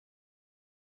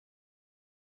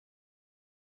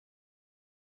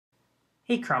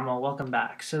Hey Cromwell, welcome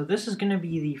back. So this is going to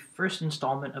be the first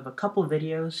installment of a couple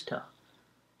videos to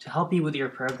help you with your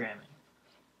programming.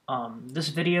 This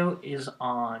video is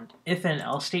on if and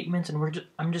else statements, and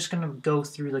I'm just going to go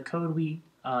through the code we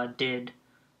did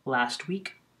last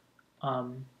week,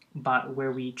 but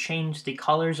where we changed the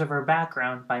colors of our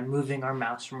background by moving our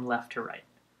mouse from left to right.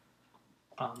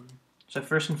 So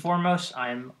first and foremost,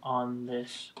 I'm on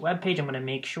this web page. I'm going to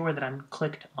make sure that I'm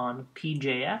clicked on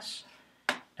PJS.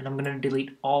 And I'm going to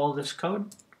delete all this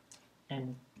code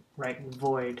and write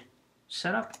void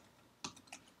setup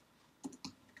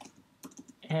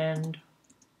and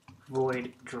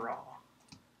void draw.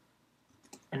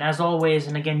 And as always,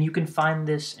 and again, you can find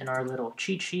this in our little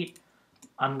cheat sheet,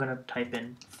 I'm going to type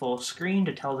in full screen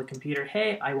to tell the computer,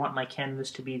 hey, I want my canvas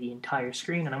to be the entire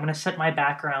screen, and I'm going to set my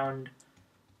background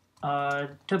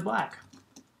to black.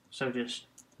 So just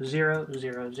 0,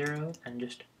 0, 0, and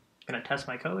just going to test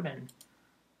my code, and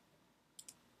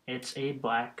it's a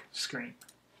black screen.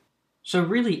 So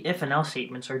really, if and else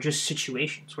statements are just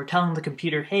situations. We're telling the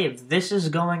computer, hey, if this is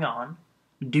going on,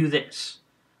 do this.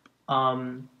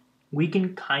 We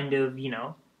can kind of,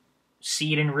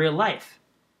 see it in real life.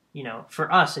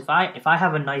 For us, if I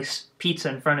have a nice pizza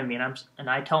in front of me and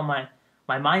I tell my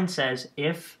mind says,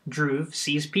 if Drew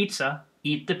sees pizza,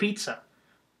 eat the pizza.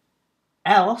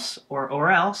 Else,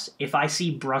 or else, if I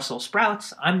see Brussels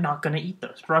sprouts, I'm not going to eat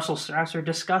those. Brussels sprouts are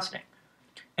disgusting.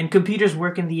 And computers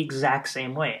work in the exact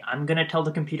same way. I'm going to tell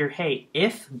the computer, hey,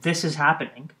 if this is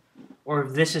happening, or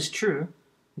if this is true,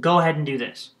 go ahead and do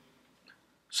this.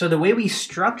 So the way we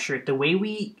structure it, the way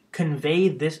we convey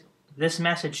this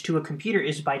message to a computer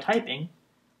is by typing,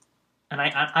 and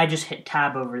I just hit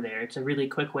tab over there. It's a really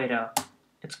quick way to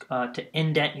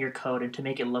indent your code and to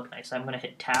make it look nice. I'm going to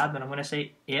hit tab, and I'm going to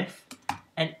say if,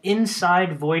 and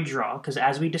inside void draw, because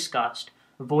as we discussed,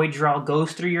 void draw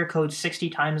goes through your code 60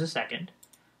 times a second,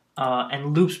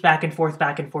 and loops back and forth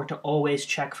to always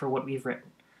check for what we've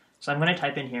written. So I'm going to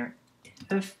type in here,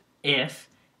 if,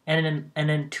 and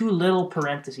then two little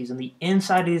parentheses. And the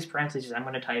inside of these parentheses, I'm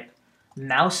going to type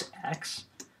mouse x.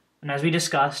 And as we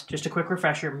discussed, just a quick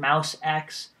refresher, mouse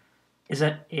x is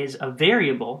a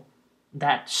variable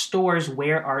that stores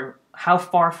how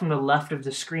far from the left of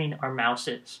the screen our mouse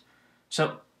is.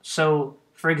 So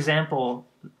for example,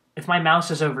 if my mouse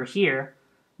is over here,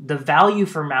 the value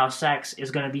for mouse x is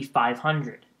going to be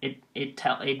 500.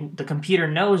 The computer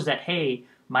knows that, hey,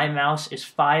 my mouse is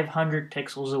 500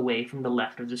 pixels away from the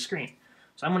left of the screen.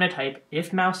 So I'm going to type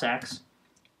if mouse x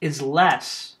is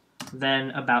less than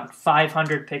about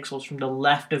 500 pixels from the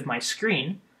left of my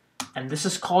screen, and this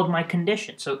is called my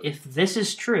condition. So if this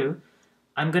is true,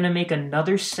 I'm going to make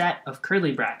another set of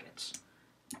curly brackets.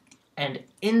 And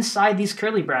inside these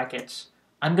curly brackets,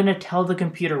 I'm going to tell the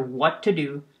computer what to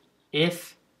do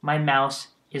if my mouse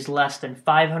is less than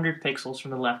 500 pixels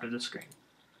from the left of the screen.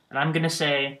 And I'm going to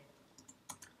say,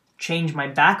 change my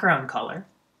background color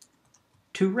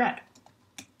to red.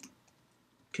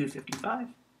 255,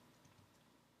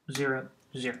 0,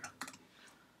 0.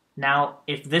 Now,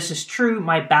 if this is true,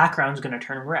 my background's going to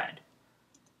turn red.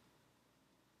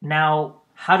 Now,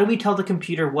 how do we tell the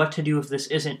computer what to do if this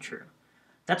isn't true?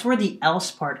 That's where the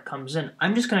else part comes in.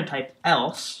 I'm just going to type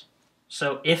else.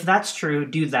 So if that's true,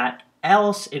 do that.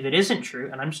 Else, if it isn't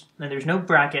true, and there's no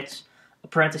brackets,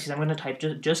 parentheses, I'm going to type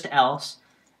just else,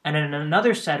 and in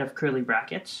another set of curly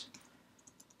brackets,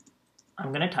 I'm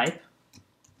going to type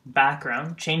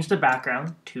background, change the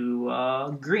background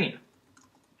to green.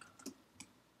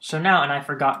 So now, and I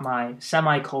forgot my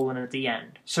semicolon at the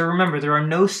end. So remember, there are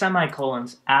no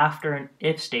semicolons after an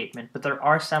if statement, but there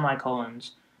are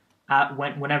semicolons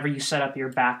whenever you set up your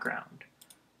background.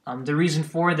 The reason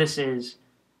for this is,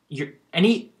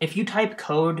 if you type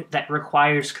code that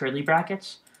requires curly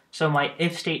brackets, so my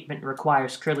if statement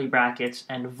requires curly brackets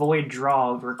and void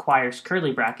draw requires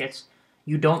curly brackets,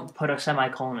 you don't put a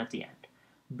semicolon at the end.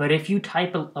 But if you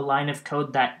type a line of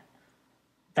code that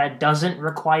doesn't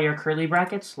require curly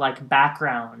brackets, like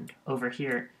background over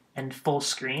here and full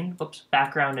screen,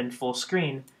 background and full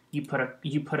screen, you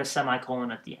put a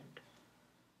semicolon at the end.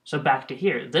 So back to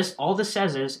here. All this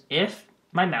says is if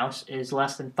my mouse is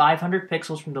less than 500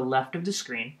 pixels from the left of the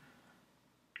screen,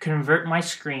 convert my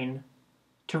screen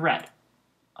to red.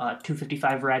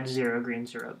 255 red, 0 green,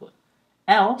 0 blue.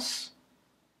 Else,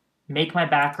 make my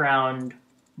background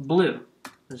blue.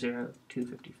 0,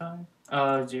 255,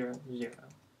 0, 0,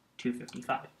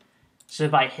 255. So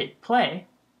if I hit play,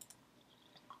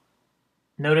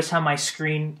 notice how my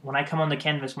screen, when I come on the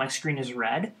canvas, my screen is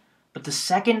red, but the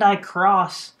second I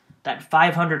cross that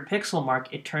 500 pixel mark,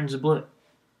 it turns blue.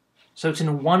 So it's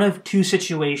in one of two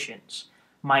situations.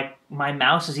 My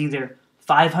mouse is either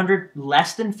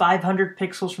less than 500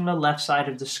 pixels from the left side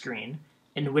of the screen,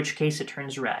 in which case it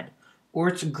turns red, or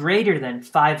it's greater than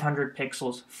 500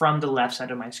 pixels from the left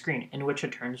side of my screen, in which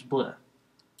it turns blue.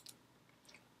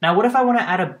 Now, what if I want to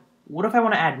add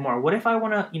more? What if I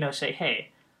want to, say, hey,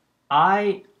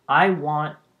 I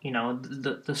want,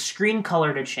 the screen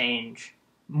color to change.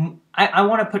 I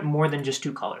want to put more than just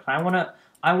two colors. I want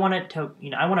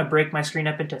to break my screen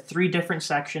up into 3 different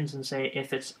sections and say,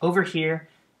 if it's over here,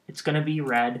 it's going to be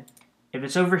red. If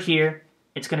it's over here,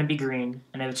 it's going to be green.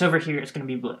 And if it's over here, it's going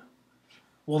to be blue.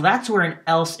 Well, that's where an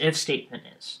else-if statement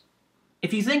is.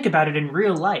 If you think about it in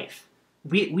real life,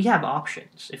 we have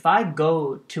options. If I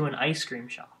go to an ice cream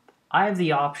shop, I have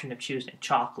the option of choosing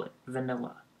chocolate,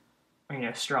 vanilla,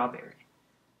 or strawberry.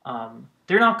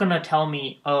 They're not going to tell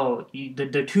me, oh,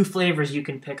 the 2 flavors you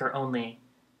can pick are only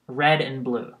red and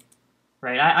blue,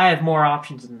 right? I have more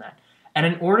options than that. And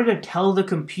in order to tell the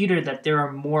computer that there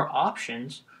are more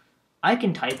options, I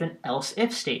can type an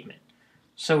else-if statement.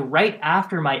 So right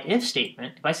after my if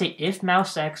statement, if I say if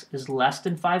mouse x is less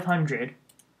than 500,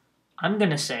 I'm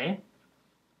going to say,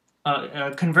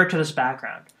 convert to this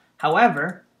background.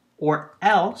 However, or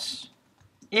else,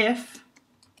 if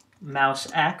mouse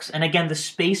x, and again, the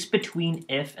space between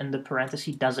if and the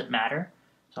parenthesis doesn't matter,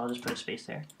 so I'll just put a space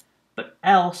there. But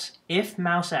else, if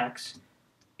mouse x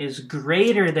is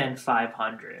greater than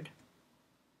 500,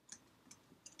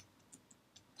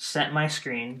 set my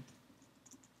screen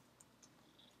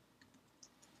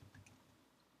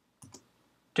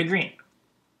to green.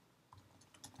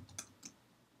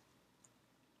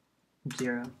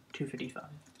 0, 255,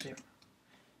 0.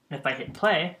 And if I hit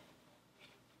play,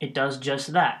 it does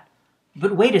just that.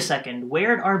 But wait a second,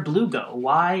 where'd our blue go?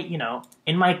 Why,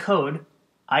 in my code,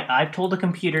 I've told the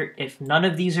computer if none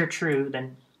of these are true,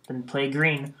 then play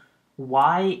green.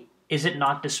 Why is it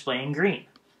not displaying green?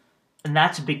 And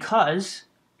that's because,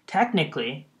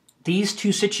 technically, these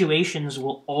 2 situations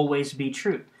will always be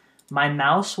true. My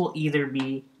mouse will either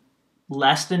be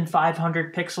less than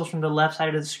 500 pixels from the left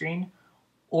side of the screen,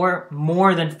 or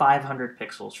more than 500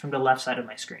 pixels from the left side of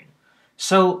my screen.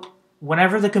 So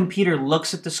whenever the computer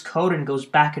looks at this code and goes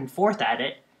back and forth at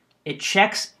it, it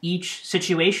checks each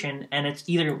situation, and it's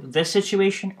either this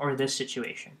situation or this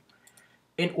situation.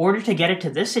 In order to get it to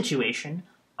this situation,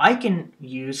 I can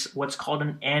use what's called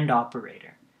an AND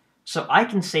operator. So I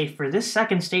can say for this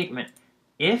second statement,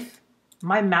 if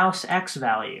my mouse x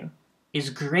value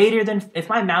is if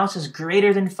my mouse is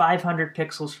greater than 500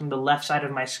 pixels from the left side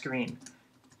of my screen,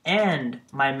 and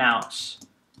my mouse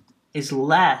is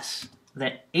less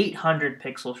than 800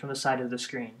 pixels from the side of the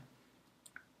screen,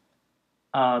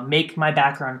 make my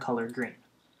background color green.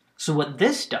 So what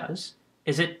this does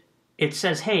is it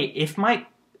says, hey, if my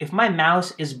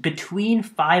mouse is between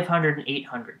 500 and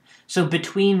 800, so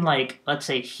between, like, let's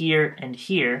say here and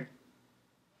here,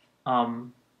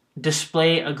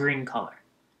 display a green color.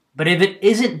 But if it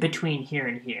isn't between here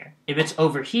and here, if it's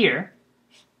over here,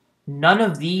 none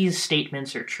of these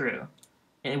statements are true,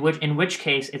 in which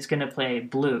case it's going to play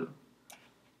blue.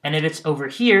 And if it's over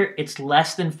here, it's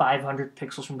less than 500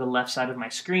 pixels from the left side of my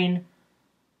screen,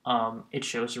 it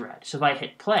shows red. So if I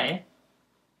hit play,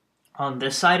 on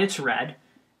this side it's red,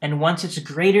 and once it's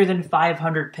greater than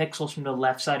 500 pixels from the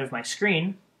left side of my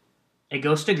screen, it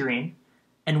goes to green,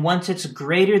 and once it's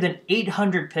greater than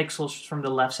 800 pixels from the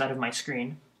left side of my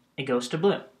screen, it goes to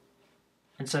blue.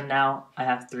 And so now I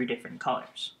have 3 different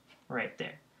colors right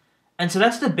there. And so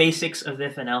that's the basics of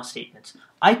if and else statements.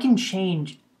 I can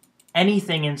change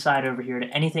anything inside over here to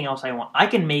anything else I want. I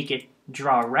can make it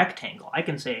draw a rectangle. I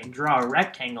can say draw a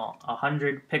rectangle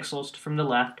 100 pixels from the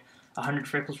left, 100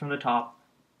 pixels from the top,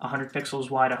 100 pixels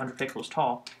wide, 100 pixels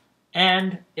tall,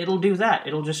 and it'll do that.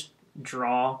 It'll just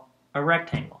draw a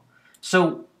rectangle.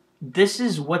 So this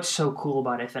is what's so cool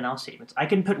about if and else statements. I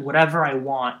can put whatever I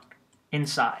want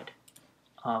inside.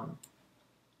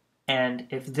 And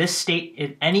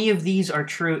if any of these are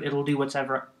true, it'll do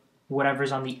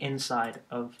whatever's on the inside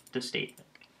of the statement.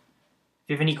 If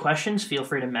you have any questions, feel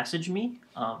free to message me,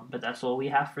 but that's all we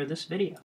have for this video.